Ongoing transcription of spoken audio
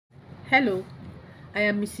Hello, I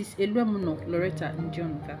am Mrs. Eluamuno Loretta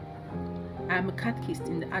Njonka. I am a catechist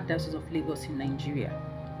in the Archdiocese of Lagos in Nigeria.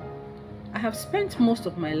 I have spent most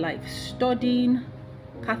of my life studying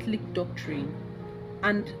Catholic doctrine,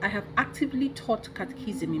 and I have actively taught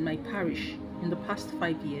catechism in my parish in the past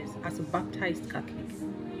 5 years as a baptized Catholic.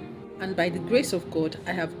 And by the grace of God,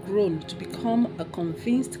 I have grown to become a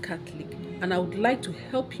convinced Catholic, and I would like to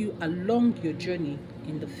help you along your journey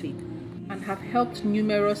in the faith, and have helped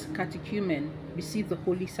numerous catechumen receive the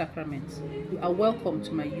Holy Sacraments. You are welcome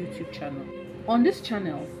to my YouTube channel. On this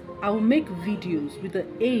channel, I will make videos with the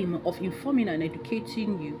aim of informing and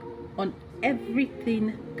educating you on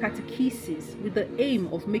everything catechesis, with the aim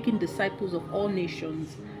of making disciples of all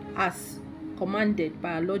nations as commanded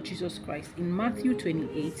by our Lord Jesus Christ in Matthew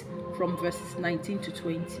 28 from verses 19 to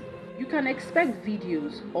 20. You can expect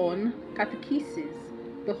videos on catechesis,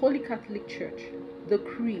 the Holy Catholic Church, the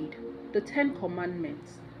Creed, the 10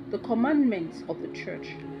 Commandments, the commandments of the Church,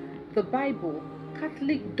 the Bible,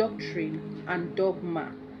 Catholic doctrine and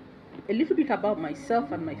dogma, a little bit about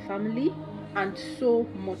myself and my family, and so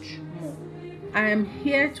much more. I am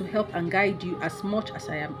here to help and guide you as much as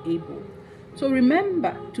I am able. So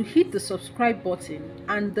remember to hit the subscribe button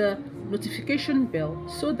and the notification bell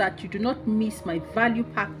so that you do not miss my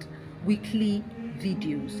value-packed weekly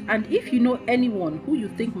videos. And if you know anyone who you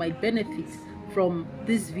think might benefit from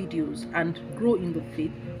these videos and grow in the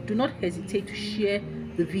faith, do not hesitate to share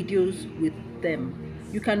the videos with them.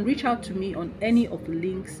 You can reach out to me on any of the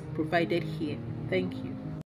links provided here. Thank you.